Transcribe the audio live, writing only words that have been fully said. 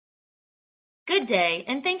Good day,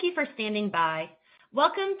 and thank you for standing by.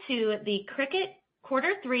 Welcome to the Cricut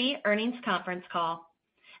Quarter 3 Earnings Conference Call.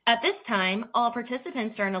 At this time, all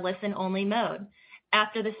participants are in a listen-only mode.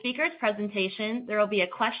 After the speaker's presentation, there will be a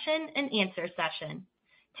question-and-answer session.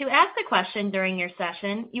 To ask a question during your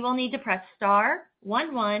session, you will need to press star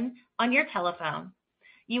 11 on your telephone.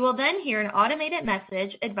 You will then hear an automated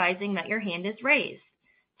message advising that your hand is raised.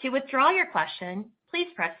 To withdraw your question, please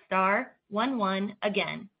press star 11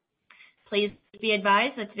 again. Please be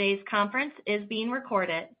advised that today's conference is being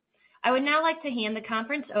recorded. I would now like to hand the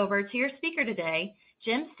conference over to your speaker today,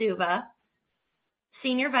 Jim Suva,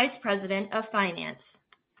 Senior Vice President of Finance.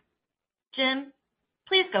 Jim,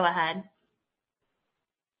 please go ahead.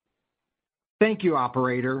 Thank you,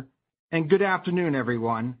 operator, and good afternoon,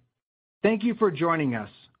 everyone. Thank you for joining us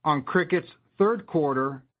on Cricut's third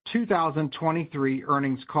quarter 2023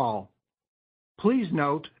 earnings call. Please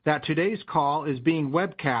note that today's call is being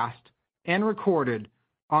webcast and recorded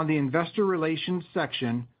on the Investor Relations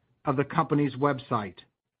section of the company's website.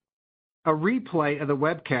 A replay of the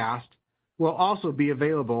webcast will also be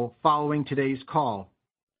available following today's call.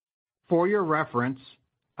 For your reference,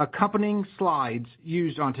 accompanying slides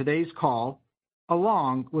used on today's call,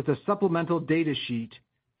 along with a supplemental data sheet,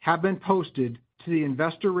 have been posted to the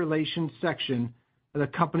Investor Relations section of the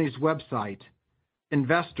company's website,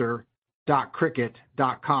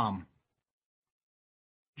 investor.cricut.com.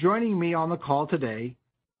 Joining me on the call today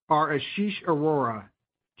are Ashish Arora,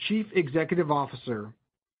 Chief Executive Officer,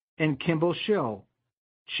 and Kimball Shill,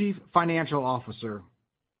 Chief Financial Officer.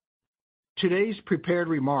 Today's prepared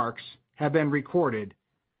remarks have been recorded,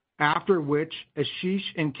 after which Ashish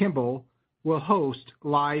and Kimball will host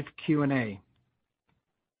live Q&A.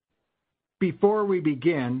 Before we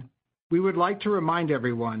begin, we would like to remind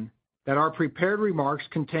everyone that our prepared remarks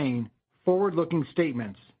contain forward-looking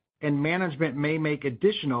statements, and management may make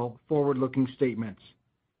additional forward-looking statements,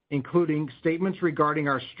 including statements regarding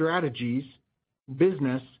our strategies,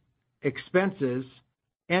 business, expenses,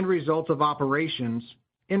 and results of operations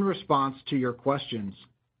in response to your questions.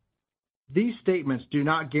 These statements do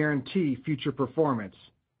not guarantee future performance,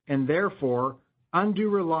 and therefore, undue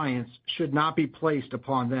reliance should not be placed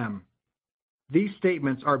upon them. These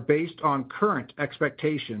statements are based on current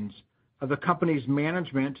expectations of the company's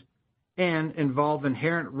management and involve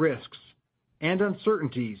inherent risks and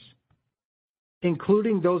uncertainties,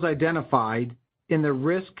 including those identified in the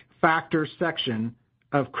Risk Factors section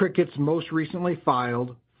of Cricut's most recently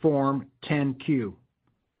filed Form 10-Q.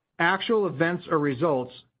 Actual events or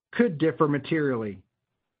results could differ materially.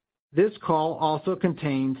 This call also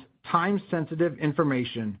contains time-sensitive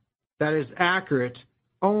information that is accurate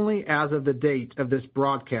only as of the date of this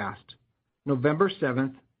broadcast, November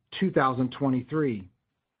 7th, 2023.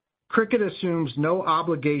 Cricut assumes no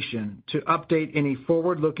obligation to update any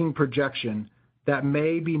forward-looking projection that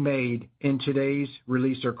may be made in today's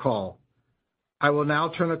release or call. I will now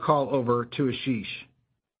turn the call over to Ashish.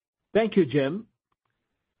 Thank you, Jim.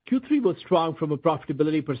 Q3 was strong from a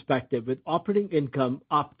profitability perspective, with operating income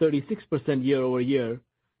up 36% year over year,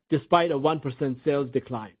 despite a 1% sales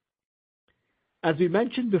decline. As we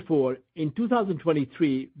mentioned before, in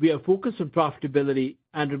 2023, we are focused on profitability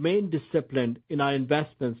and remain disciplined in our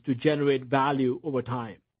investments to generate value over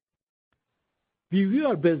time. We view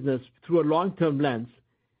our business through a long-term lens,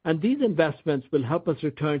 and these investments will help us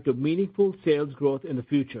return to meaningful sales growth in the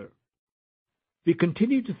future. We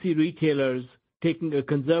continue to see retailers taking a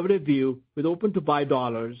conservative view with open-to-buy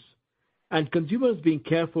dollars and consumers being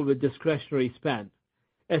careful with discretionary spend,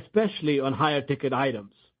 especially on higher-ticket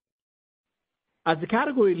items. As a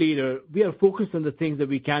category leader, we are focused on the things that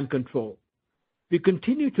we can control. We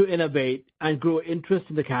continue to innovate and grow interest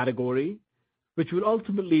in the category, which will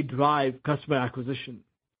ultimately drive customer acquisition.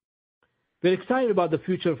 We're excited about the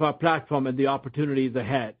future of our platform and the opportunities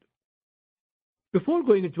ahead. Before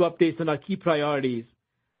going into updates on our key priorities,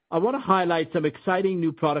 I want to highlight some exciting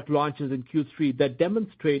new product launches in Q3 that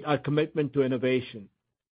demonstrate our commitment to innovation.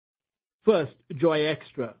 First, Joy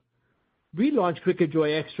Extra. We launched Cricut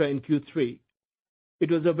Joy Extra in Q3. It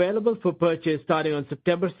was available for purchase starting on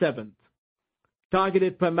September 7th,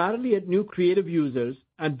 targeted primarily at new creative users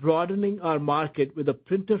and broadening our market with a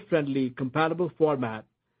printer-friendly, compatible format.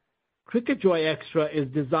 Cricut Joy Extra is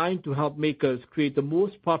designed to help makers create the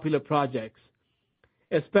most popular projects,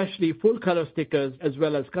 especially full-color stickers as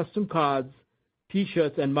well as custom cards,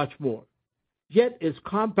 T-shirts, and much more, yet is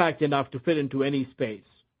compact enough to fit into any space.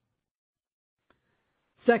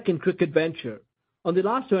 Second, Cricut Venture. On the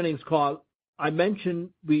last earnings call, I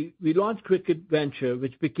mentioned we launched Cricut Venture,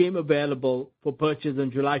 which became available for purchase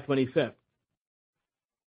on July 25th.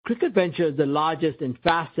 Cricut Venture is the largest and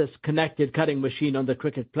fastest connected cutting machine on the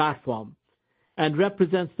Cricut platform and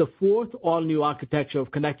represents the fourth all-new architecture of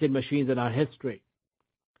connected machines in our history.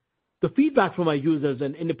 The feedback from our users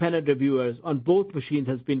and independent reviewers on both machines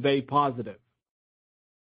has been very positive.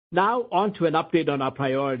 Now on to an update on our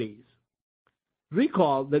priorities.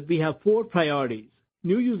 Recall that we have 4 priorities: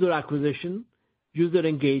 new user acquisition, user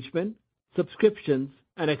engagement, subscriptions,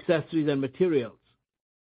 and accessories and materials.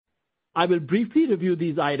 I will briefly review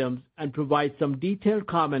these items and provide some detailed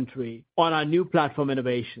commentary on our new platform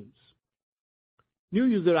innovations. New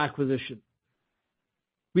user acquisition.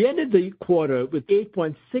 We ended the quarter with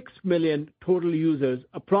 8.6 million total users,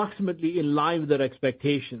 approximately in line with our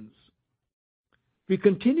expectations. We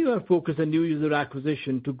continue our focus on new user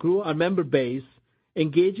acquisition to grow our member base,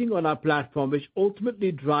 engaging on our platform, which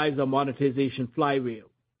ultimately drives our monetization flywheel.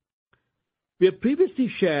 We have previously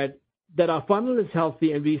shared that our funnel is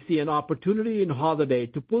healthy and we see an opportunity in holiday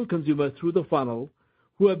to pull consumers through the funnel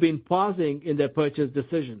who have been pausing in their purchase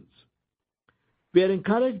decisions. We are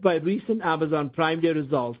encouraged by recent Amazon Prime Day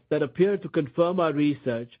results that appear to confirm our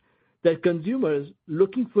research that consumers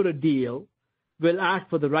looking for a deal will act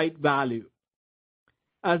for the right value.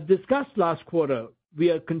 As discussed last quarter, we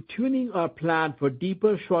are continuing our plan for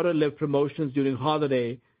deeper, shorter-lived promotions during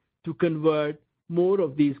holiday to convert more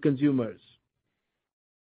of these consumers.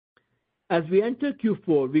 As we enter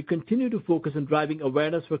Q4, we continue to focus on driving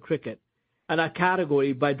awareness for Cricut and our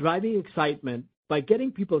category by driving excitement, by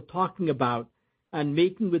getting people talking about and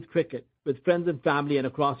making with Cricut with friends and family and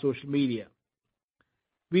across social media.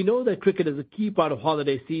 We know that Cricut is a key part of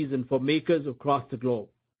holiday season for makers across the globe.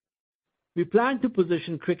 We plan to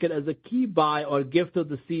position Cricut as a key buy or gift of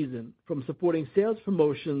the season, from supporting sales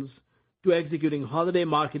promotions to executing holiday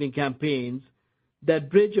marketing campaigns that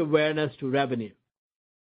bridge awareness to revenue.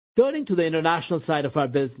 Turning to the international side of our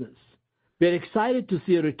business, we are excited to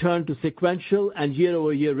see a return to sequential and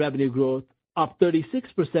year-over-year revenue growth, up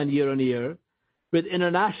 36% year-on-year, with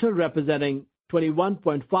international representing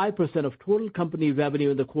 21.5% of total company revenue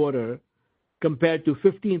in the quarter, compared to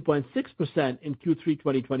 15.6% in Q3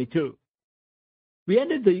 2022. We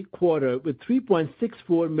ended the quarter with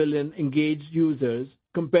 3.64 million engaged users,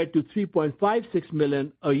 compared to 3.56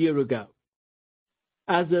 million a year ago.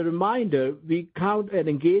 As a reminder, we count an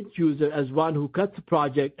engaged user as one who cuts a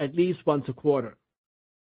project at least once a quarter.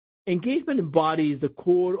 Engagement embodies the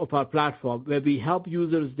core of our platform, where we help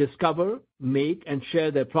users discover, make, and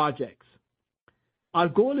share their projects. Our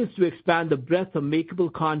goal is to expand the breadth of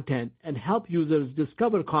makeable content and help users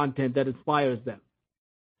discover content that inspires them.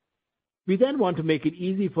 We then want to make it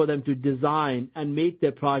easy for them to design and make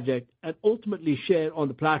their project and ultimately share on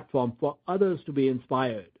the platform for others to be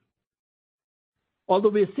inspired. Although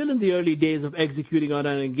we are still in the early days of executing on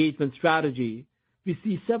our engagement strategy, we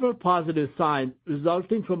see several positive signs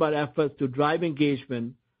resulting from our efforts to drive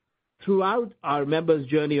engagement throughout our members'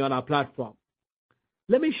 journey on our platform.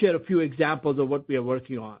 Let me share a few examples of what we are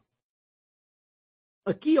working on.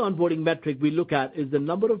 A key onboarding metric we look at is the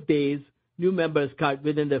number of days new members cut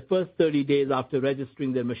within their first 30 days after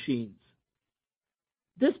registering their machines.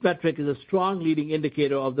 This metric is a strong leading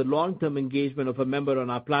indicator of the long-term engagement of a member on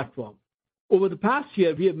our platform. Over the past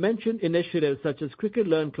year, we have mentioned initiatives such as Cricut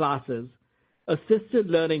Learn classes, assisted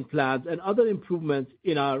learning plans, and other improvements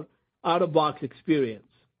in our out-of-box experience.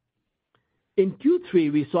 In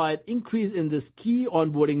Q3, we saw an increase in this key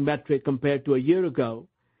onboarding metric compared to a year ago,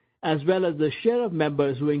 as well as the share of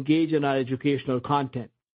members who engage in our educational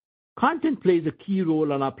content. Content plays a key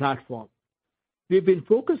role on our platform. We've been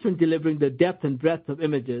focused on delivering the depth and breadth of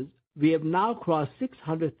images. We have now crossed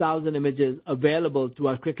 600,000 images available to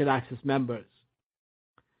our Cricut Access members.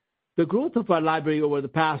 The growth of our library over the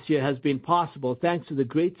past year has been possible thanks to the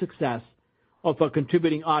great success of our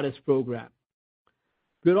Contributing Artists program.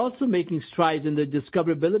 We're also making strides in the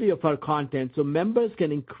discoverability of our content so members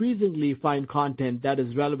can increasingly find content that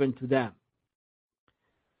is relevant to them.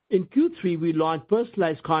 In Q3, we launched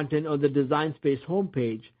personalized content on the Design Space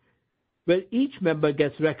homepage, where each member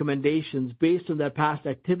gets recommendations based on their past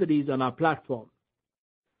activities on our platform.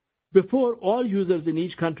 Before, all users in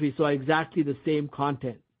each country saw exactly the same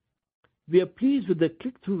content. We are pleased with the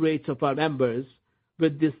click-through rates of our members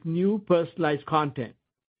with this new personalized content.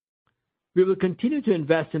 We will continue to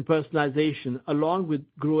invest in personalization along with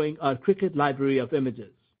growing our Cricut library of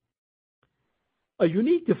images. A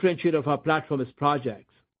unique differentiator of our platform is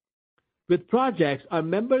projects. With projects, our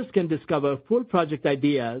members can discover full project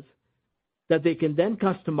ideas that they can then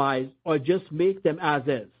customize or just make them as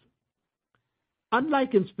is.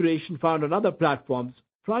 Unlike inspiration found on other platforms,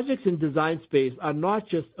 projects in Design Space are not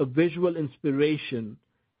just a visual inspiration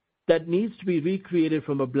that needs to be recreated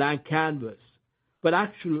from a blank canvas, but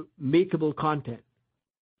actual makeable content.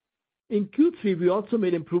 In Q3, we also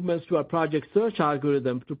made improvements to our project search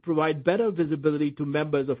algorithm to provide better visibility to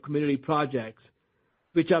members of community projects,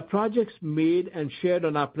 which are projects made and shared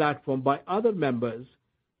on our platform by other members,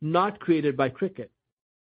 not created by Cricut.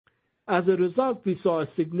 As a result, we saw a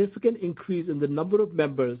significant increase in the number of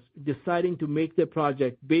members deciding to make their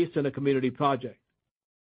project based on a community project.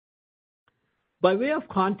 By way of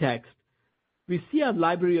context, we see our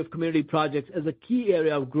library of community projects as a key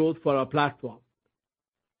area of growth for our platform.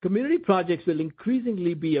 Community projects will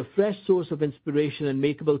increasingly be a fresh source of inspiration and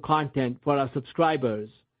makeable content for our subscribers,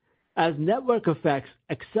 as network effects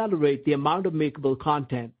accelerate the amount of makeable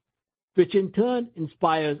content, which in turn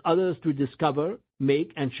inspires others to discover,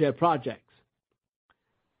 make, and share projects.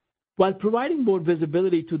 While providing more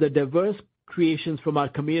visibility to the diverse creations from our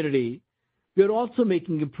community, we are also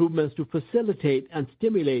making improvements to facilitate and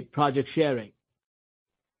stimulate project sharing.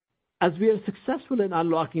 As we are successful in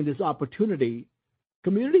unlocking this opportunity,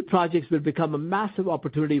 community projects will become a massive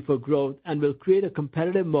opportunity for growth and will create a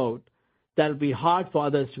competitive moat that will be hard for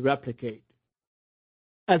others to replicate.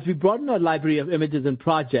 As we broaden our library of images and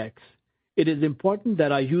projects, it is important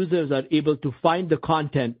that our users are able to find the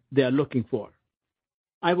content they are looking for.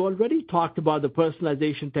 I've already talked about the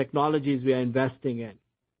personalization technologies we are investing in.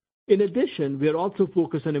 In addition, we are also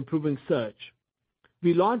focused on improving search.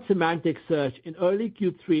 We launched semantic search in early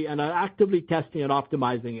Q3 and are actively testing and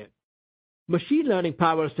optimizing it. Machine learning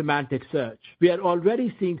powers semantic search. We are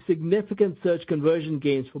already seeing significant search conversion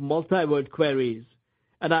gains for multi-word queries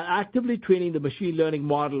and are actively training the machine learning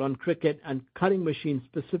model on Cricut and cutting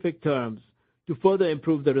machine-specific terms to further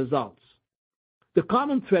improve the results. The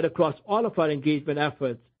common thread across all of our engagement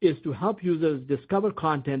efforts is to help users discover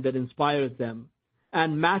content that inspires them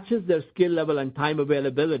and matches their skill level and time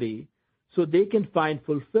availability so they can find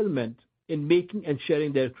fulfillment in making and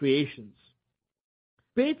sharing their creations.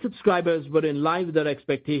 Paid subscribers were in line with our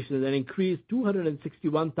expectations and increased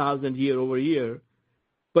 261,000 year over year,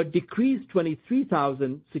 but decreased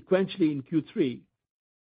 23,000 sequentially in Q3,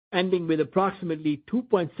 ending with approximately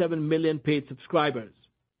 2.7 million paid subscribers.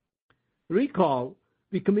 Recall,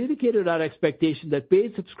 we communicated our expectation that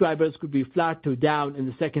paid subscribers could be flat to down in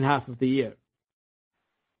the second half of the year.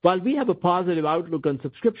 While we have a positive outlook on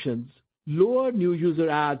subscriptions, lower new user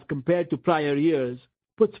adds compared to prior years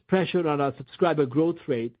puts pressure on our subscriber growth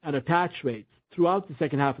rate and attach rates throughout the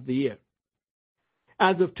second half of the year.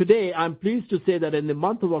 As of today, I'm pleased to say that in the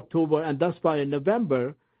month of October and thus far in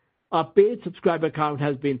November, our paid subscriber count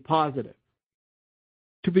has been positive.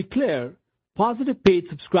 To be clear, positive paid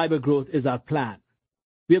subscriber growth is our plan.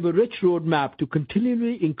 We have a rich roadmap to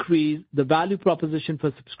continually increase the value proposition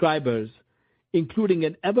for subscribers, including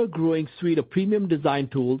an ever-growing suite of premium design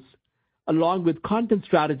tools, along with content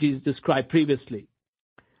strategies described previously.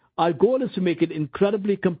 Our goal is to make it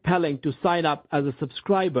incredibly compelling to sign up as a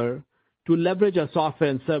subscriber to leverage our software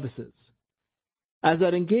and services. As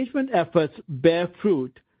our engagement efforts bear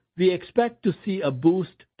fruit, we expect to see a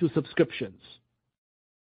boost to subscriptions.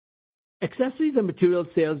 Accessories and material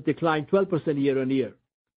sales declined 12% year on year.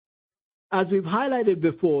 As we've highlighted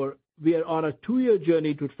before, we are on a 2-year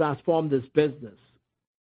journey to transform this business.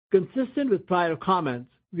 Consistent with prior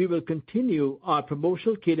comments, we will continue our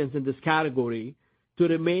promotional cadence in this category to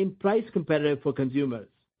remain price competitive for consumers.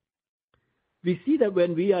 We see that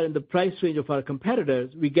when we are in the price range of our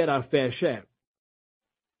competitors, we get our fair share.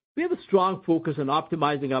 We have a strong focus on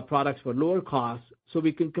optimizing our products for lower costs so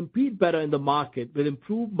we can compete better in the market with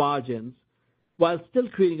improved margins while still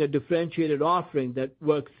creating a differentiated offering that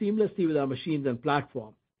works seamlessly with our machines and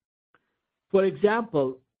platform. For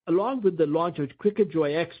example, along with the launch of Cricut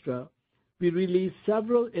Joy Extra, we released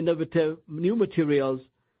several innovative new materials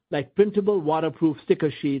like printable waterproof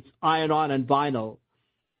sticker sheets, iron-on, and vinyl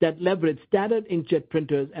that leverage standard inkjet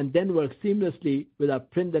printers and then work seamlessly with our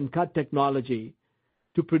print and cut technology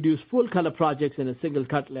to produce full-color projects in a single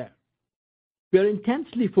cut layer. We are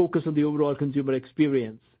intensely focused on the overall consumer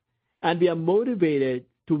experience, and we are motivated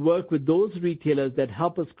to work with those retailers that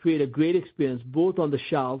help us create a great experience both on the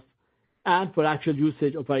shelf and for actual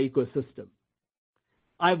usage of our ecosystem.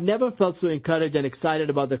 I've never felt so encouraged and excited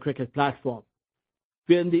about the Cricut platform.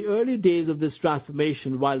 We are in the early days of this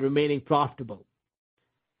transformation while remaining profitable.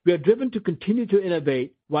 We are driven to continue to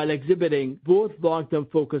innovate while exhibiting both long-term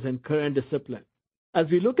focus and current discipline. As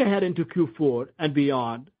we look ahead into Q4 and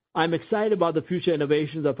beyond, I'm excited about the future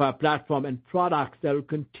innovations of our platform and products that will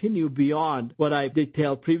continue beyond what I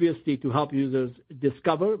detailed previously to help users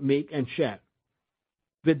discover, make, and share.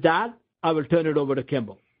 With that, I will turn it over to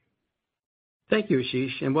Kimball. Thank you,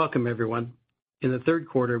 Ashish, and welcome everyone. In the third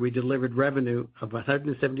quarter, we delivered revenue of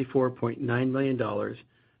 $174.9 million,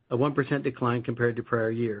 a 1% decline compared to prior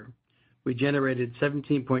year. we generated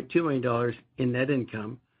 $17.2 million in net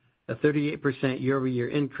income, a 38% year-over-year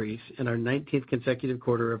increase, and our 19th consecutive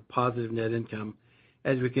quarter of positive net income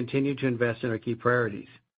as we continue to invest in our key priorities.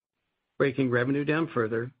 Breaking revenue down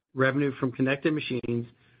further, revenue from connected machines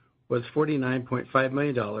was $49.5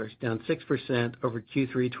 million, down 6% over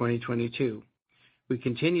Q3 2022. We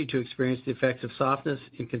continue to experience the effects of softness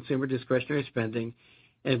in consumer discretionary spending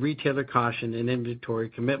and retailer caution in inventory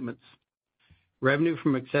commitments. Revenue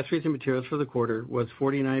from accessories and materials for the quarter was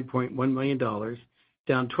 $49.1 million,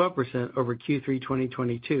 down 12% over Q3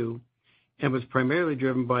 2022, and was primarily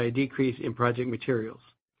driven by a decrease in project materials.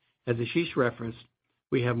 As Ashish referenced,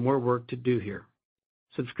 we have more work to do here.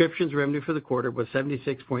 Subscriptions revenue for the quarter was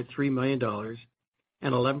 $76.3 million,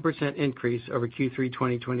 an 11% increase over Q3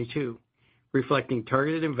 2022, reflecting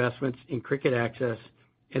targeted investments in Cricut Access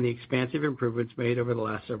and the expansive improvements made over the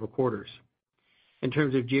last several quarters. In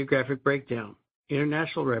terms of geographic breakdown,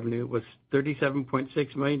 international revenue was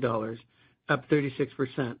 $37.6 million, up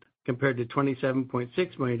 36%, compared to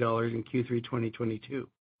 $27.6 million in Q3 2022.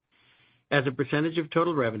 As a percentage of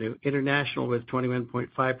total revenue, international was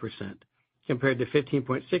 21.5%, compared to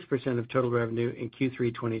 15.6% of total revenue in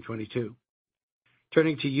Q3 2022.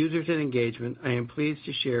 Turning to users and engagement, I am pleased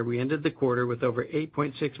to share we ended the quarter with over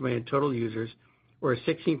 8.6 million total users, or a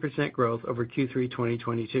 16% growth over Q3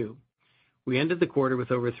 2022. We ended the quarter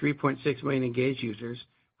with over 3.6 million engaged users,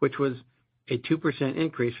 which was a 2%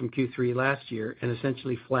 increase from Q3 last year and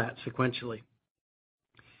essentially flat sequentially.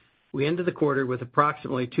 We ended the quarter with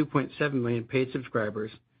approximately 2.7 million paid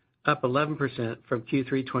subscribers, up 11% from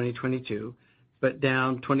Q3 2022, but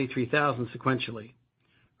down 23,000 sequentially.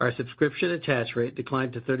 Our subscription attach rate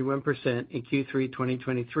declined to 31% in Q3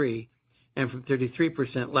 2023 and from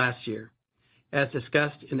 33% last year. As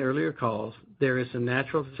discussed in earlier calls, there is some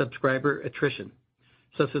natural subscriber attrition,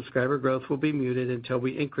 so subscriber growth will be muted until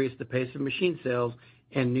we increase the pace of machine sales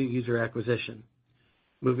and new user acquisition.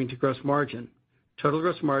 Moving to gross margin. Total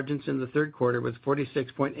gross margins in the third quarter was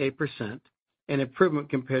 46.8%, an improvement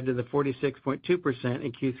compared to the 46.2%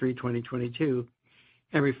 in Q3 2022,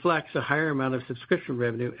 and reflects a higher amount of subscription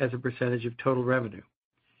revenue as a percentage of total revenue.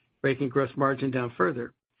 Breaking gross margin down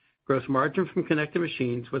further, gross margin from connected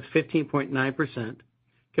machines was 15.9%,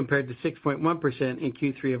 compared to 6.1% in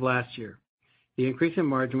Q3 of last year. The increase in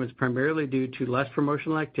margin was primarily due to less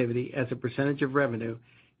promotional activity as a percentage of revenue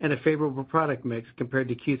and a favorable product mix compared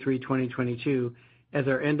to Q3 2022, as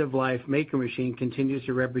our end-of-life Maker machine continues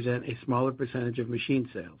to represent a smaller percentage of machine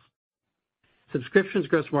sales. Subscriptions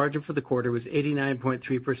gross margin for the quarter was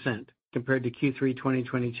 89.3%, compared to Q3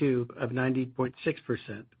 2022 of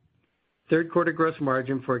 90.6%. Third quarter gross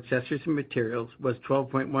margin for accessories and materials was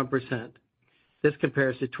 12.1%. This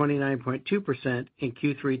compares to 29.2% in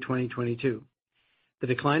Q3 2022. The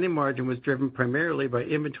decline in margin was driven primarily by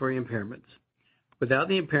inventory impairments. Without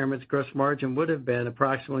the impairments, gross margin would have been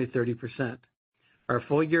approximately 30%. Our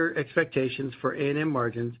full-year expectations for A&M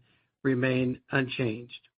margins remain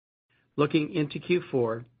unchanged. Looking into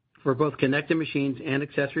Q4, for both connected machines and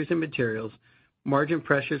accessories and materials, margin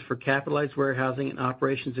pressures for capitalized warehousing and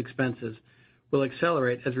operations expenses will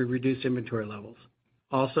accelerate as we reduce inventory levels.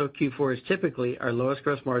 Also, Q4 is typically our lowest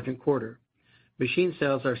gross margin quarter. Machine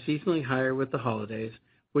sales are seasonally higher with the holidays,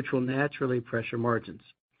 which will naturally pressure margins.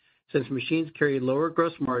 Since machines carry lower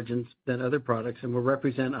gross margins than other products and will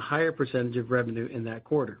represent a higher percentage of revenue in that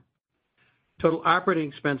quarter. Total operating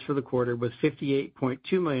expense for the quarter was $58.2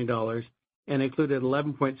 million and included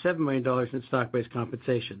 $11.7 million in stock-based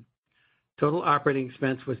compensation. Total operating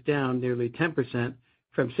expense was down nearly 10%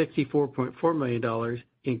 from $64.4 million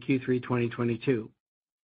in Q3 2022.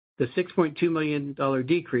 The $6.2 million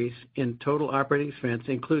decrease in total operating expense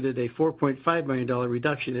included a $4.5 million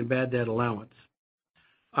reduction in bad debt allowance.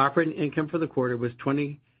 Operating income for the quarter was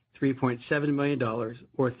 $23.7 million,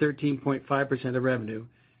 or 13.5% of revenue,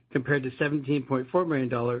 compared to $17.4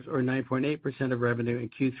 million, or 9.8% of revenue in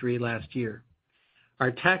Q3 last year.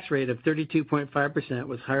 Our tax rate of 32.5%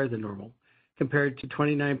 was higher than normal, compared to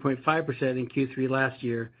 29.5% in Q3 last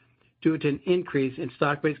year, due to an increase in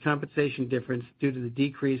stock-based compensation difference due to the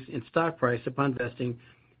decrease in stock price upon vesting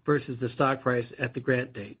versus the stock price at the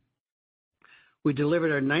grant date. We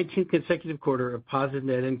delivered our 19th consecutive quarter of positive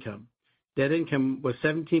net income. Net income was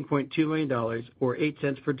 $17.2 million, or 8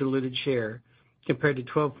 cents per diluted share, compared to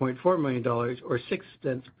 $12.4 million, or 6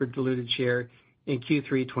 cents per diluted share in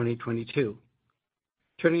Q3 2022.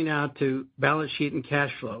 Turning now to balance sheet and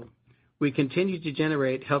cash flow. We continue to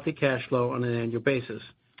generate healthy cash flow on an annual basis,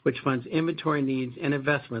 which funds inventory needs and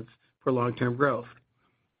investments for long-term growth.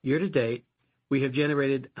 Year to date, we have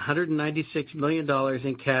generated $196 million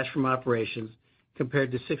in cash from operations,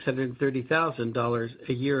 compared to $630,000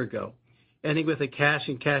 a year ago, ending with a cash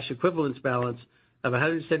and cash equivalents balance of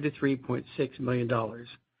 $173.6 million.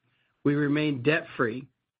 We remain debt-free.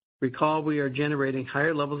 Recall we are generating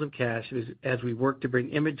higher levels of cash as we work to bring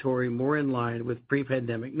inventory more in line with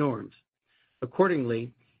pre-pandemic norms.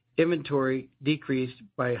 Accordingly, inventory decreased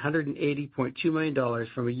by $180.2 million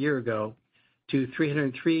from a year ago to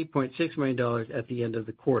 $303.6 million at the end of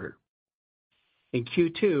the quarter. In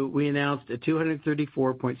Q2, we announced a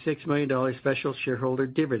 $234.6 million special shareholder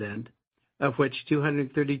dividend, of which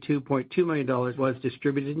 $232.2 million was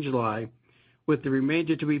distributed in July, with the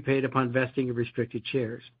remainder to be paid upon vesting of restricted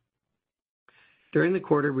shares. During the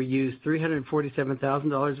quarter, we used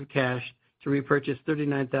 $347,000 of cash to repurchase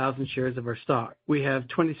 39,000 shares of our stock. We have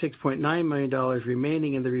 $26.9 million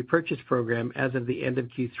remaining in the repurchase program as of the end of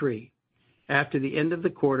Q3. After the end of the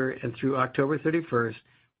quarter and through October 31st,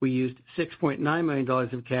 we used $6.9 million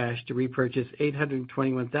of cash to repurchase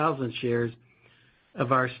 821,000 shares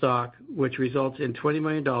of our stock, which results in $20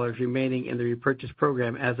 million remaining in the repurchase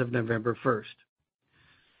program as of November 1st.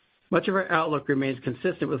 Much of our outlook remains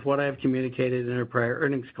consistent with what I have communicated in our prior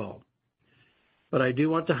earnings call, but I do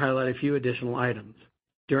want to highlight a few additional items.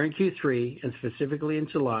 During Q3, and specifically in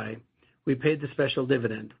July, we paid the special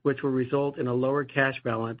dividend, which will result in a lower cash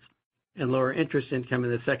balance and lower interest income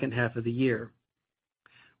in the second half of the year.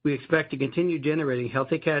 We expect to continue generating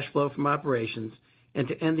healthy cash flow from operations and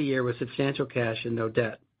to end the year with substantial cash and no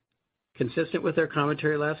debt. Consistent with our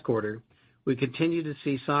commentary last quarter, we continue to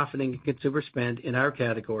see softening in consumer spend in our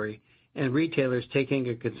category and retailers taking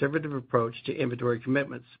a conservative approach to inventory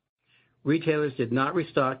commitments. Retailers did not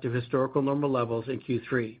restock to historical normal levels in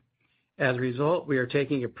Q3. As a result, we are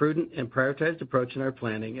taking a prudent and prioritized approach in our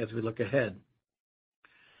planning as we look ahead.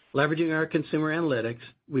 Leveraging our consumer analytics,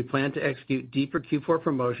 we plan to execute deeper Q4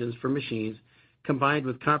 promotions for machines combined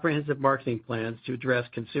with comprehensive marketing plans to address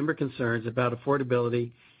consumer concerns about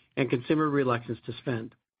affordability and consumer reluctance to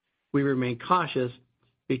spend. We remain cautious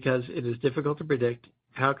because it is difficult to predict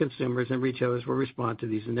how consumers and retailers will respond to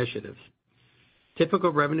these initiatives.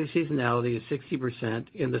 Typical revenue seasonality is 60%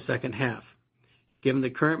 in the second half. Given the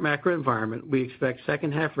current macro environment, we expect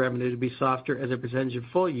second half revenue to be softer as a percentage of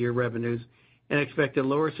full year revenues and expect a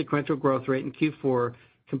lower sequential growth rate in Q4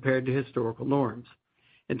 compared to historical norms.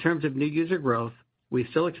 In terms of new user growth, we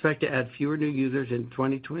still expect to add fewer new users in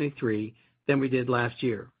 2023 than we did last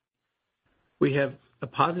year. We have a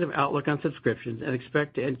positive outlook on subscriptions and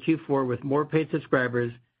expect to end Q4 with more paid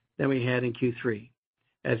subscribers than we had in Q3.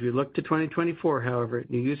 As we look to 2024, however,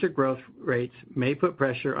 new user growth rates may put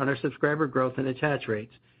pressure on our subscriber growth and attach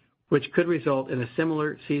rates, which could result in a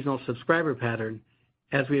similar seasonal subscriber pattern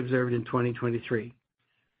as we observed in 2023.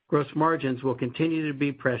 Gross margins will continue to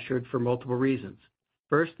be pressured for multiple reasons.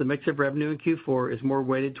 First, the mix of revenue in Q4 is more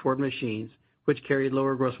weighted toward machines, which carry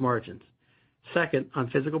lower gross margins. Second, on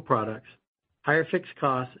physical products, higher fixed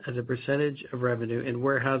costs as a percentage of revenue in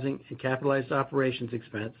warehousing and capitalized operations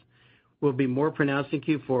expense will be more pronounced in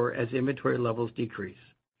Q4 as inventory levels decrease.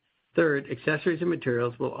 Third, accessories and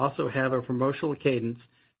materials will also have a promotional cadence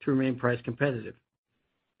to remain price competitive.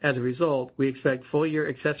 As a result, we expect full-year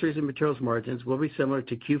accessories and materials margins will be similar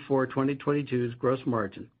to Q4 2022's gross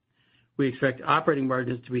margin. We expect operating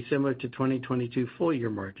margins to be similar to 2022 full-year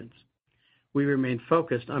margins. We remain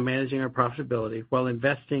focused on managing our profitability while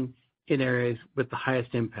investing in areas with the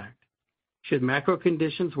highest impact. Should macro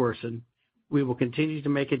conditions worsen, we will continue to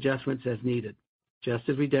make adjustments as needed, just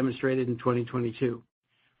as we demonstrated in 2022.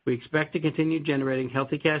 We expect to continue generating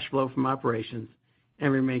healthy cash flow from operations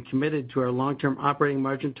and remain committed to our long-term operating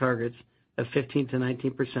margin targets of 15 to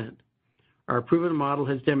 19%. Our proven model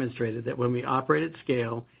has demonstrated that when we operate at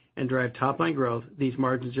scale and drive top-line growth, these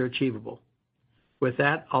margins are achievable. With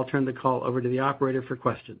that, I'll turn the call over to the operator for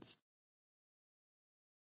questions.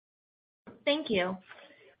 Thank you.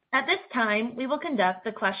 At this time, we will conduct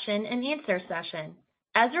the question and answer session.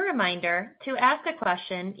 As a reminder, to ask a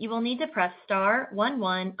question, you will need to press star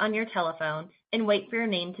 11 on your telephone and wait for your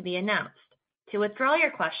name to be announced. To withdraw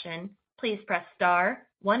your question, please press star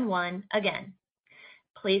 11 again.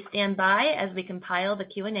 Please stand by as we compile the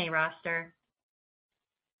Q&A roster.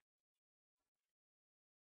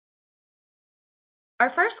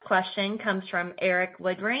 Our first question comes from Erik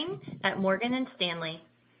Woodring at Morgan Stanley.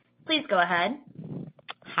 Please go ahead.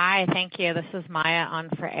 Hi, thank you. This is Maya on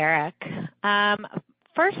for Eric.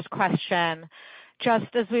 First question, just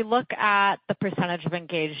as we look at the percentage of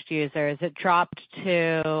engaged users, it dropped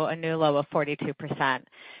to a new low of 42%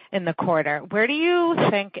 in the quarter. Where do you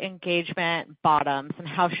think engagement bottoms, and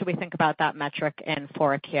how should we think about that metric in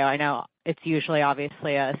 4Q? I know it's usually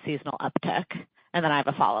obviously a seasonal uptick. And then I have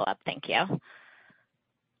a follow-up. Thank you.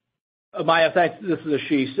 Maya, thanks. This is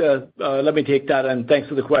Ashish. Let me take that, and thanks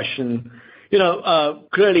for the question.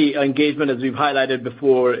 Clearly engagement, as we've highlighted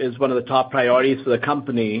before, is one of the top priorities for the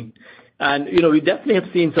company. And, we definitely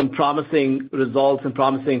have seen some promising results and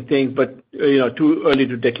promising things, but, too early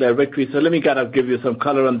to declare victory. So let me kind of give you some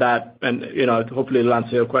color on that, and, hopefully it'll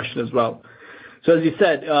answer your question as well. So as you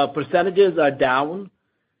said, percentages are down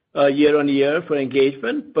year on year for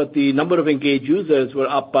engagement, but the number of engaged users were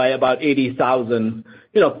up by about 80,000,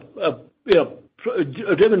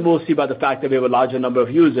 driven mostly by the fact that we have a larger number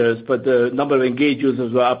of users, but the number of engaged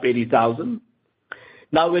users were up 80,000.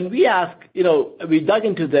 Now, when we ask, we dug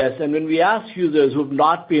into this, and when we ask users who've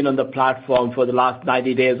not been on the platform for the last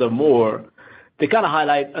 90 days or more, they kind of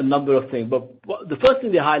highlight a number of things. But the first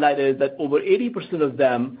thing they highlight is that over 80% of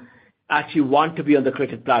them actually want to be on the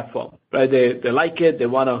Cricut platform, right? They like it. They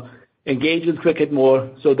want to engage with Cricut more.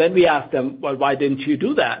 So then we ask them, well, why didn't you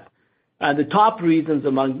do that? And the top reasons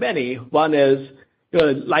among many, one is,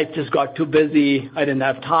 life just got too busy. I didn't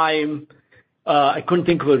have time. I couldn't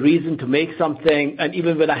think of a reason to make something. And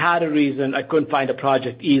even when I had a reason, I couldn't find a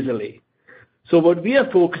project easily. So what we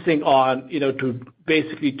are focusing on, to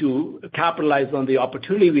capitalize on the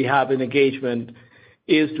opportunity we have in engagement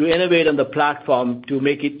is to innovate on the platform to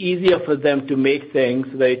make it easier for them to make things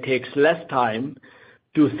so that it takes less time,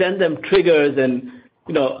 to send them triggers and,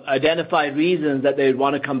 identify reasons that they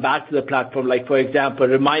want to come back to the platform. Like, for example,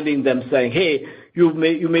 reminding them saying, hey, you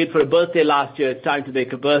made for a birthday last year, it's time to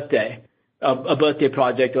make a birthday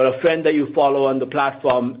project, or a friend that you follow on the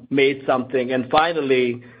platform made something. And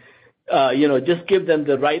finally, just give them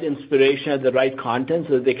the right inspiration and the right content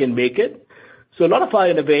so that they can make it. So a lot of our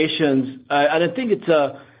innovations, and I think it's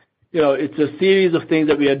a series of things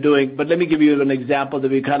that we are doing, but let me give you an example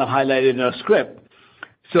that we kind of highlighted in our script.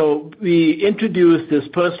 So we introduced this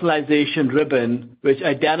personalization ribbon, which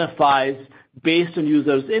identifies, based on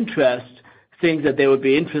users' interest, things that they would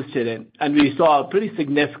be interested in. And we saw a pretty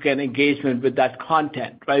significant engagement with that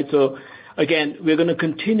content, right? So again, we're going to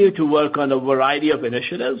continue to work on a variety of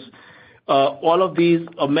initiatives. All of these,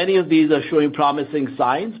 or many of these, are showing promising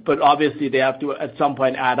signs, but obviously they have to at some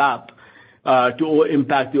point add up to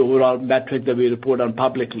impact the overall metric that we report on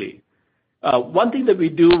publicly. One thing that we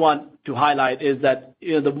do want to highlight is that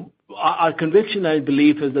our conviction and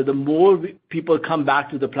belief is that the more people come back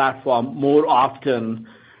to the platform more often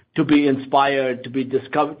to be inspired,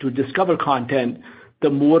 to discover content, the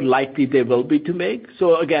more likely they will be to make.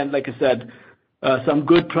 So again, like I said, some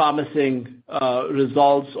good promising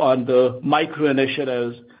results on the micro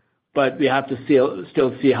initiatives, but we have to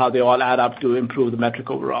still see how they all add up to improve the metric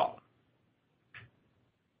overall.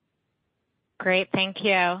 Great, thank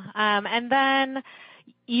you. And then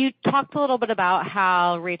you talked a little bit about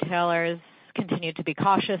how retailers continue to be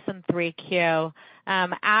cautious in 3Q.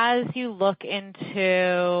 As you look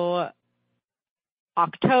into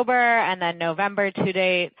October and then November to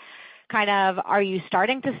date, kind of, are you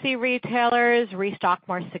starting to see retailers restock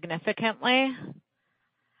more significantly?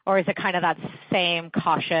 Or is it kind of that same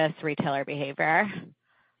cautious retailer behavior?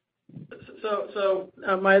 So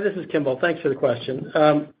Maya, this is Kimball. Thanks for the question.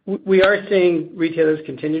 We are seeing retailers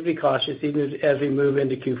continue to be cautious even as we move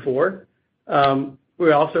into Q4.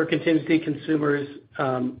 We also are continuing to see consumers,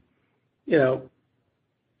 and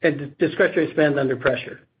discretionary spend under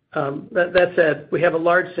pressure. That said, we have a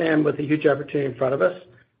large SAM with a huge opportunity in front of us,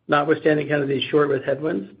 notwithstanding kind of these short-lived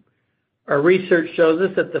headwinds. Our research shows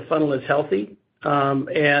us that the funnel is healthy,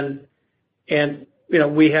 and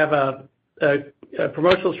we have a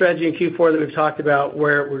promotional strategy in Q4 that we've talked about,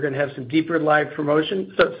 where we're going to have some deeper live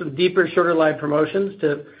promotions, shorter live promotions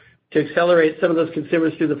to accelerate some of those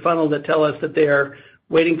consumers through the funnel that tell us that they are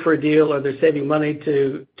waiting for a deal or they're saving money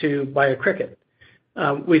to buy a Cricut.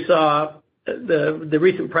 We saw the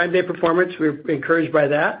recent Prime Day performance. We're encouraged by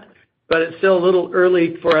that, but it's still a little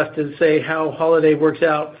early for us to say how holiday works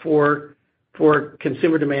out for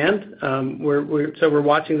consumer demand. We're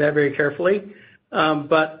watching that very carefully.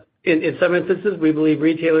 But in some instances, we believe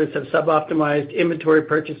retailers have sub-optimized inventory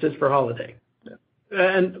purchases for holiday.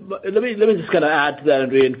 And let me just kind of add to that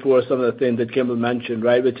and reinforce some of the things that Kimball mentioned,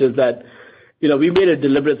 right? Which is that, we made a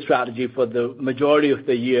deliberate strategy for the majority of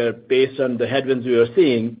the year based on the headwinds we were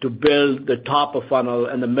seeing to build the top of funnel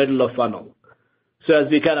and the middle of funnel. So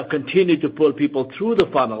as we kind of continue to pull people through the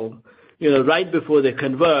funnel, right before they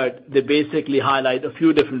convert, they basically highlight a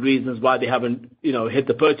few different reasons why they haven't, hit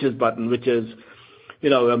the purchase button, which is,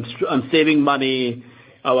 I'm saving money,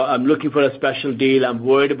 I'm looking for a special deal, I'm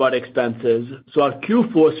worried about expenses. So our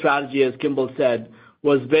Q4 strategy, as Kimball said,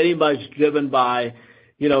 was very much driven by,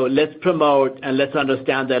 let's promote and let's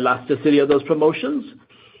understand the elasticity of those promotions.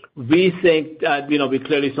 We think that, we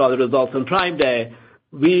clearly saw the results on Prime Day,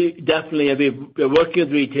 we definitely we're working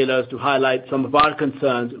with retailers to highlight some of our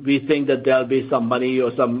concerns. We think that there'll be some money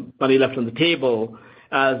left on the table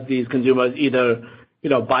as these consumers either,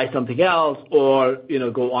 buy something else or,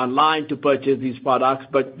 go online to purchase these products.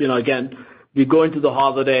 But, again, we go into the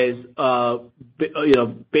holidays,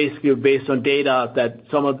 basically based on data that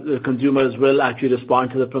some of the consumers will actually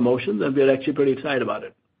respond to the promotions, and we're actually pretty excited about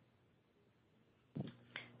it.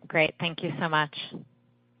 Great. Thank you so much.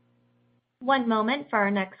 One moment for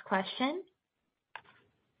our next question.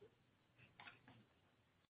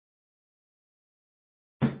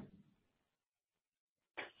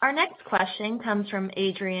 Our next question comes from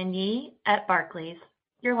Adrienne Yih at Barclays.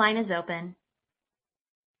 Your line is open.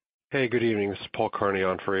 Hey, good evening. This is Paul Carney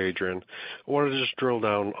on for Adrian. I wanted to just drill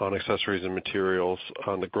down on accessories and materials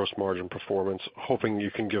on the gross margin performance, hoping you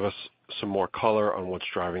can give us some more color on what's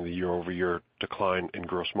driving the year-over-year decline in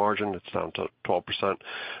gross margin. It's down to 12%.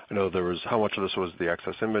 I know how much of this was the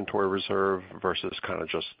excess inventory reserve versus kind of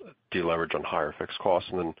just deleverage on higher fixed costs,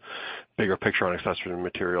 and then bigger picture on accessories and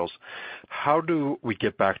materials. How do we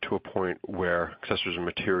get back to a point where accessories and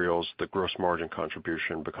materials, the gross margin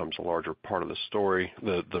contribution becomes a larger part of the story,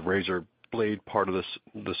 the razor blade part of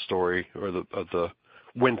the story, or the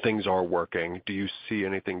when things are working? Do you see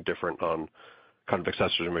anything different on kind of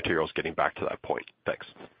accessories and materials getting back to that point? Thanks.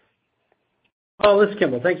 Oh, this is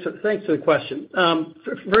Kimball. Thanks for the question.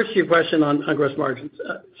 First, your question on gross margins.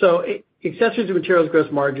 So accessories and materials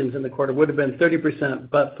gross margins in the quarter would have been 30%,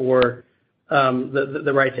 but for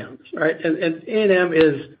the write-downs, right? And A&M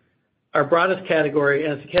is our broadest category,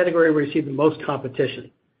 and it's a category where we see the most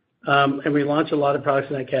competition. And we launch a lot of products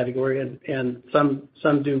in that category, and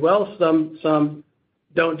some do well, some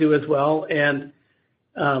don't do as well. And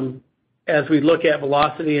as we look at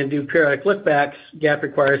velocity and do periodic look-backs, GAAP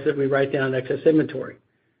requires that we write down excess inventory.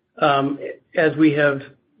 As we have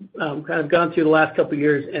kind of gone through the last couple of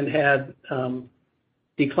years and had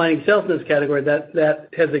declining sales in this category, that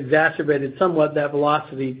has exacerbated somewhat that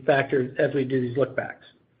velocity factor as we do these look-backs.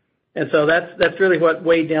 And so that's really what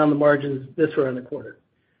weighed down the margins this far in the quarter.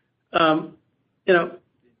 On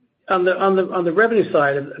the revenue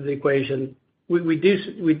side of the equation, we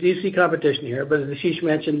do see competition here, but as Ashish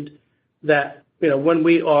mentioned, that when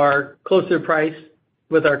we are closer price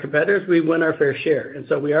with our competitors, we win our fair share, and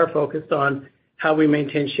so we are focused on how we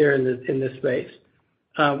maintain share in this space.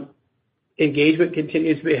 Engagement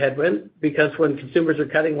continues to be a headwind because when consumers are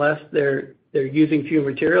cutting less, they're using fewer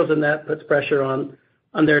materials, and that puts pressure on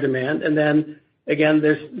their demand. And then again,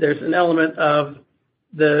 there's an element of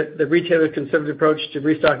the retailer conservative approach to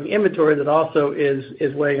restocking inventory that also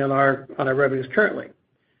is weighing on our revenues currently.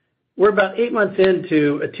 We're about 8 months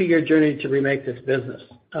into a 2-year journey to remake this business.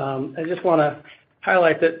 I just want to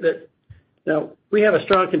highlight that we have a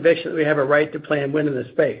strong conviction that we have a right to play and win in this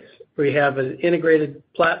space. We have an integrated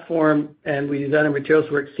platform, and we design our materials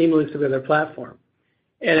to work seamlessly with our platform.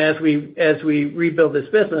 And as we rebuild this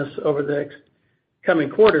business over the next coming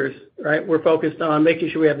quarters, right, we're focused on making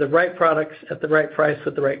sure we have the right products at the right price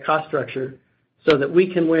with the right cost structure so that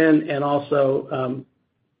we can win and also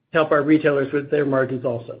help our retailers with their margins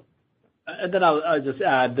also. And then I'll just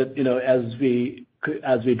add that,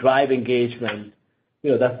 as we drive engagement,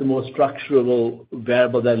 that's the most structural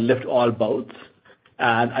variable that lift all boats.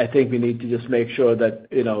 And I think we need to just make sure that,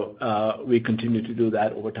 we continue to do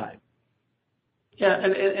that over time. Yeah,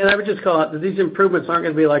 and I would just call out that these improvements aren't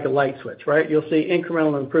going to be like a light switch, right? You'll see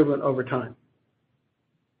incremental improvement over time.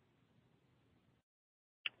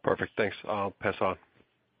 Perfect. Thanks. I'll pass on.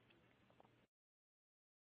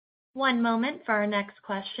 One moment for our next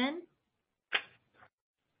question.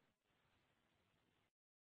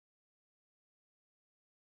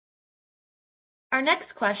 Our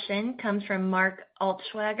next question comes from Mark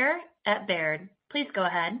Altschwager at Baird. Please go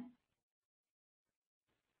ahead.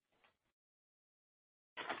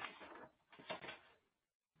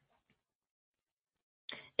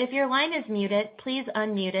 If your line is muted, please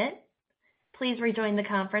unmute it. Please rejoin the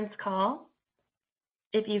conference call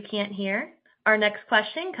if you can't hear. Our next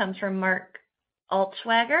question comes from Mark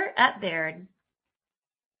Altschwager at Baird.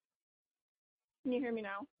 Can you hear me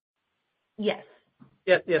now? Yes.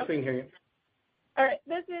 Yes, we can hear you. All right,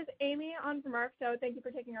 this is Amy on for Mark, so thank you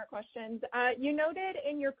for taking our questions. You noted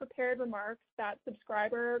in your prepared remarks that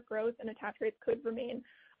subscriber growth and attach rates could remain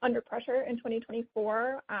under pressure in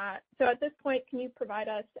 2024. So at this point, can you provide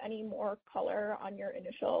us any more color on your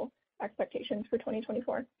initial expectations for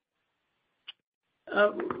 2024?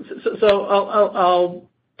 So I'll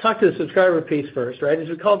talk to the subscriber piece first, right? As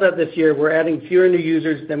we called out this year, we're adding fewer new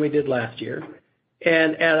users than we did last year.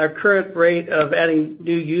 And at our current rate of adding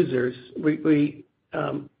new users, we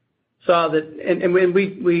saw that, and when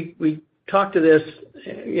we talked to this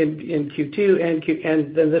in Q2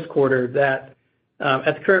 and then this quarter that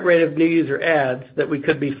at the current rate of new user adds, that we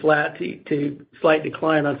could be flat to slight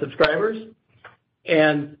decline on subscribers.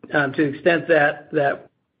 And to the extent that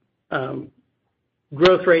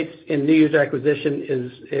growth rates in new user acquisition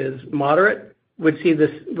is moderate, we'd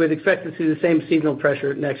expect to see the same seasonal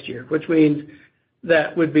pressure next year, which means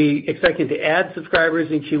that would be expecting to add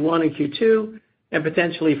subscribers in Q1 and Q2, and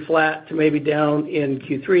potentially flat to maybe down in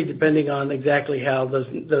Q3, depending on exactly how those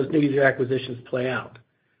new user acquisitions play out.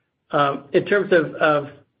 In terms of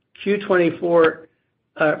Q24,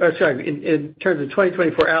 in terms of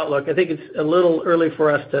 2024 outlook, I think it's a little early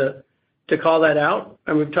for us to call that out.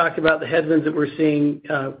 And we've talked about the headwinds that we're seeing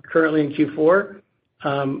currently in Q4.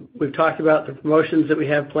 We've talked about the promotions that we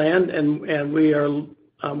have planned, and we are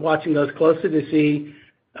watching those closely to see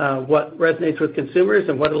what resonates with consumers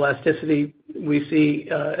and what elasticity we see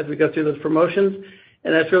as we go through those promotions.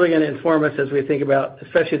 And that's really going to inform us as we think about,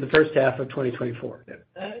 especially the first half of 2024.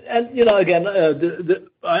 And, again,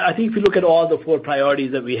 I think if you look at all the 4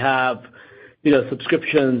 priorities that we have,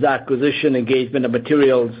 subscriptions, acquisition, engagement, and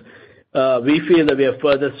materials, we feel that we are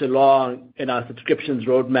furthest along in our subscriptions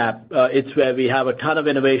roadmap. It's where we have a ton of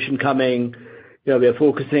innovation coming. We are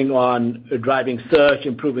focusing on driving search,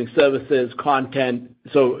 improving services, content.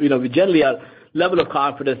 So, we generally, our level of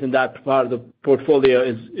confidence in that part of the portfolio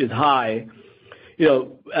is high.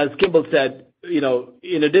 As Kimball said,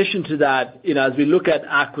 in addition to that, as we look at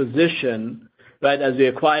acquisition, right, as we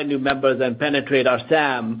acquire new members and penetrate our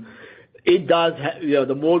SAM, it does,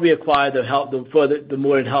 the more we acquire, the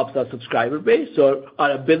more it helps our subscriber base. So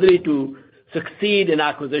our ability to succeed in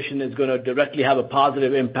acquisition is going to directly have a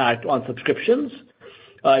positive impact on subscriptions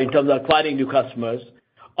in terms of acquiring new customers.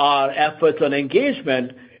 Our efforts on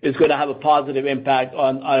engagement is going to have a positive impact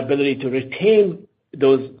on our ability to retain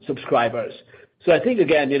those subscribers. So I think,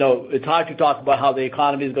 again, it's hard to talk about how the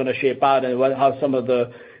economy is going to shape out and how some of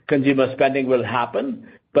the consumer spending will happen.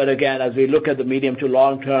 But again, as we look at the medium to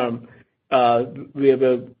long term, we have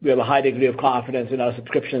a high degree of confidence in our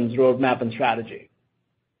subscriptions roadmap and strategy.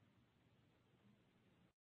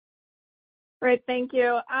 Great, thank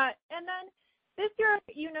you. And then this year,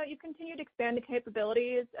 you continue to expand the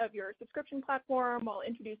capabilities of your subscription platform while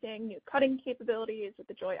introducing new cutting capabilities with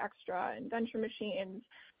the Joy Xtra and Venture machines.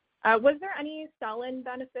 Was there any sell-in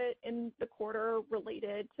benefit in the quarter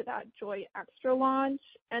related to that Joy Xtra launch?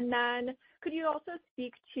 And then could you also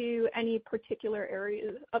speak to any particular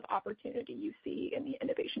areas of opportunity you see in the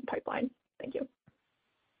innovation pipeline? Thank you.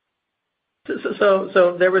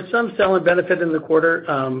 So there was some sell-in benefit in the quarter,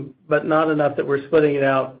 but not enough that we're splitting it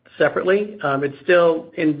out separately. It's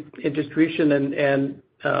still in distribution and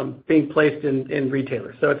being placed in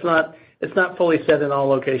retailers. So it's not fully set in all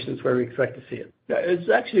locations where we expect to see it. Yeah, it's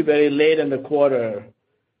actually very late in the quarter,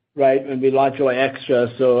 right, when we launched Joy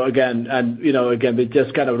Xtra. So again, we're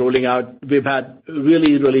just kind of rolling out. We've had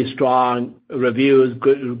really, really strong reviews,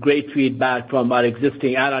 great feedback from our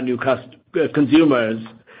existing and our new consumers.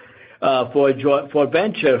 For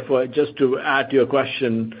Venture, just to add to your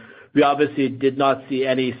question, we obviously did not see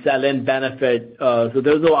any sell-in benefit. So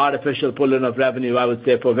there's no artificial pull-in of revenue, I would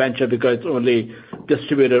say, for Venture because it's only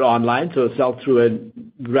distributed online. So sell-through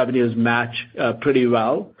and revenues match pretty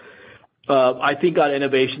well. I think our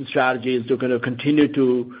innovation strategy is going to continue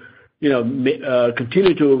to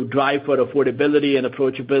drive for affordability and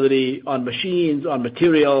approachability on machines, on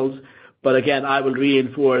materials. But again, I will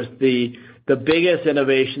reinforce the biggest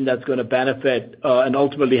innovation that's going to benefit and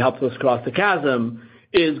ultimately help us cross the chasm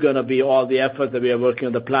is going to be all the effort that we are working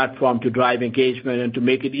on the platform to drive engagement and to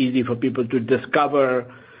make it easy for people to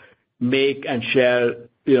discover, make, and share,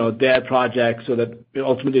 their projects so that it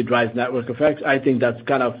ultimately drives network effects. I think that's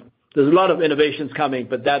there's a lot of innovations coming,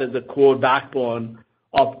 but that is the core backbone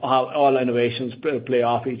of how all innovations play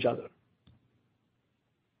off each other.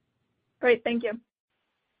 Great, thank you.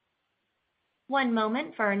 One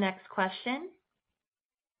moment for our next question.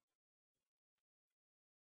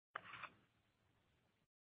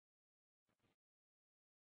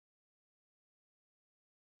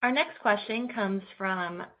 Our next question comes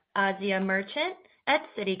from Asiya Merchant at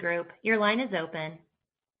Citigroup. Your line is open.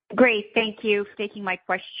 Great. Thank you for taking my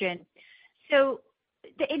question. So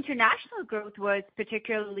the international growth was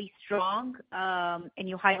particularly strong, and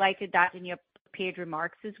you highlighted that in your prepared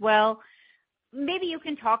remarks as well. Maybe you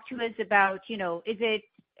can talk to us about, is it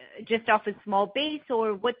just off a small base,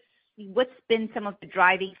 or what's been some of the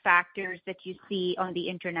driving factors that you see on the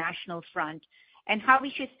international front, and how we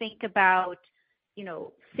should think about,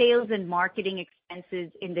 sales and marketing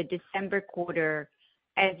expenses in the December quarter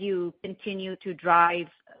as you continue to drive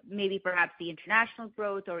maybe perhaps the international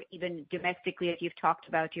growth or even domestically as you've talked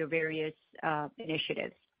about your various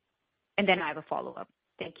initiatives? And then I have a follow-up.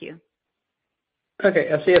 Thank you. Okay,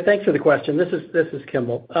 Asiya, thanks for the question. This is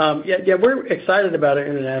Kimball. We're excited about our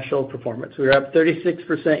international performance. We were up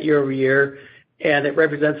 36% year over year, and it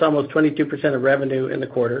represents almost 22% of revenue in the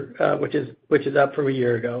quarter, which is up from a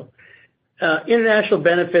year ago. International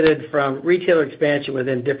benefited from retailer expansion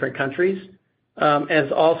within different countries,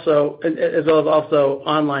 as well as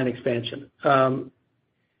online expansion.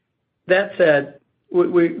 That said,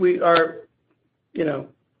 we are,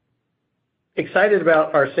 excited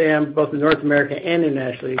about our SAM, both in North America and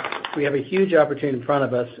internationally. We have a huge opportunity in front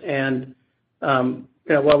of us, and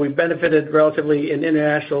while we benefited relatively in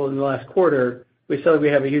international in the last quarter, we still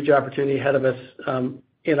have a huge opportunity ahead of us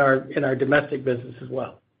in our domestic business as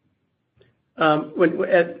well.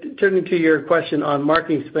 Turning to your question on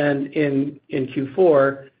marketing spend in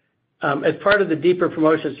Q4, as part of the deeper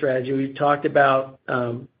promotion strategy, we talked about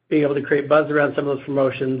being able to create buzz around some of those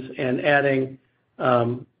promotions and adding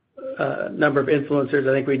number of influencers.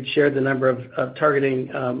 I think we shared the number of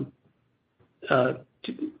targeting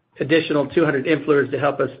additional 200 influencers to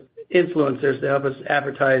help us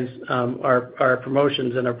advertise our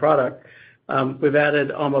promotions and our product. We've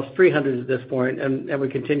added almost 300 at this point, and we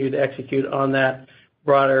continue to execute on that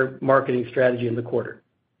broader marketing strategy in the quarter.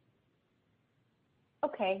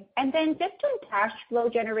 Okay. And then just on cash flow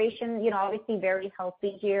generation, obviously very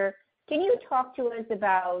healthy here. Can you talk to us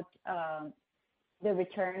about the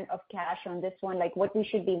return of cash on this one, like what we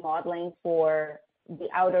should be modeling for the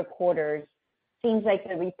outer quarters? Seems like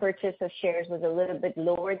the repurchase of shares was a little bit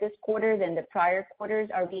lower this quarter than the prior quarters.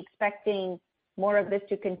 Are we expecting more of this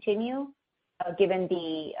to continue, given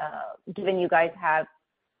you guys have,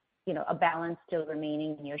 a balance still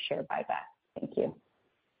remaining in your share buyback? Thank you.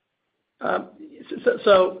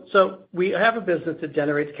 So we have a business that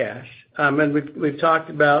generates cash, and we've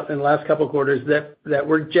talked about in the last couple of quarters that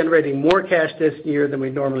we're generating more cash this year than we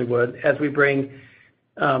normally would as we bring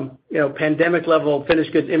pandemic level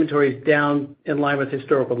finished goods inventories down in line with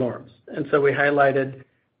historical norms. And so we highlighted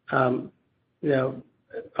almost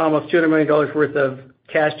 $200 million worth of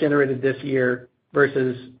cash generated this year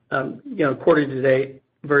versus quarter to date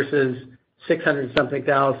versus 600-something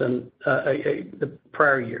thousand the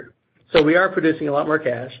prior year. So we are producing a lot more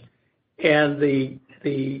cash, and the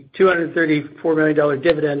 $234 million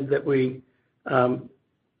dividend that we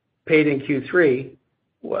paid in Q3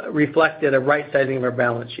 reflected a right sizing of our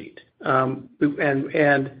balance sheet. And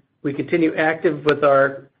we continue active with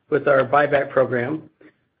our buyback program.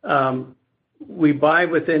 We buy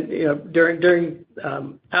within during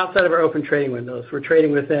outside of our open trading windows. We're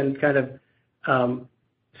trading within kind of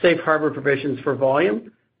safe harbor provisions for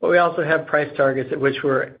volume, but we also have price targets at which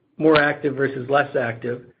we're more active versus less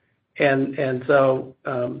active. And so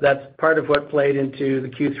that's part of what played into the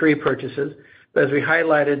Q3 purchases. But as we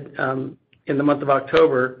highlighted in the month of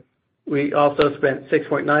October, we also spent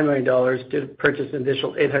 $6.9 million to purchase an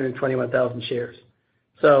additional 821,000 shares.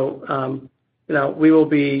 So we will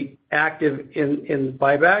be active in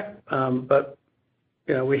buyback, but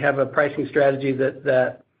we have a pricing strategy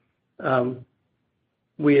that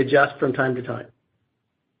we adjust from time to time.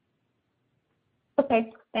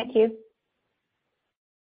 Okay, thank you.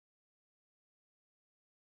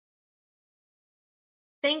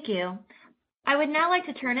 Thank you. I would now like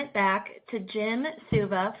to turn it back to Jim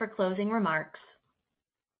Suva for closing remarks.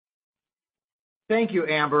 Thank you,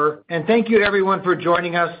 Amber, and thank you everyone for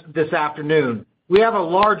joining us this afternoon. We have a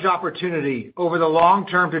large opportunity over the long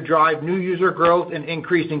term to drive new user growth and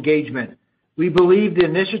increase engagement. We believe the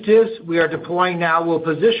initiatives we are deploying now will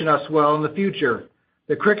position us well in the future.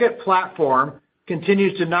 The Cricut platform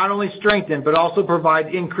continues to not only strengthen but also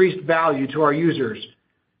provide increased value to our users.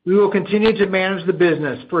 We will continue to manage the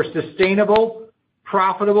business for sustainable,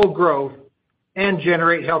 profitable growth and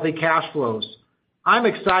generate healthy cash flows. I'm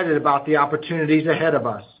excited about the opportunities ahead of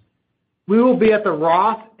us. We will be at the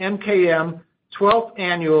Roth MKM 12th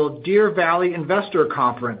Annual Deer Valley Investor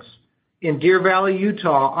Conference in Deer Valley,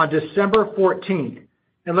 Utah on December 14th,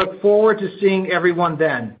 and look forward to seeing everyone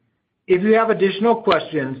then. If you have additional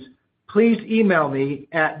questions, please email me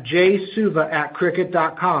at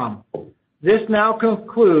jsuva@cricut.com. This now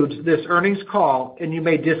concludes this earnings call, and you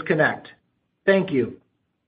may disconnect. Thank you.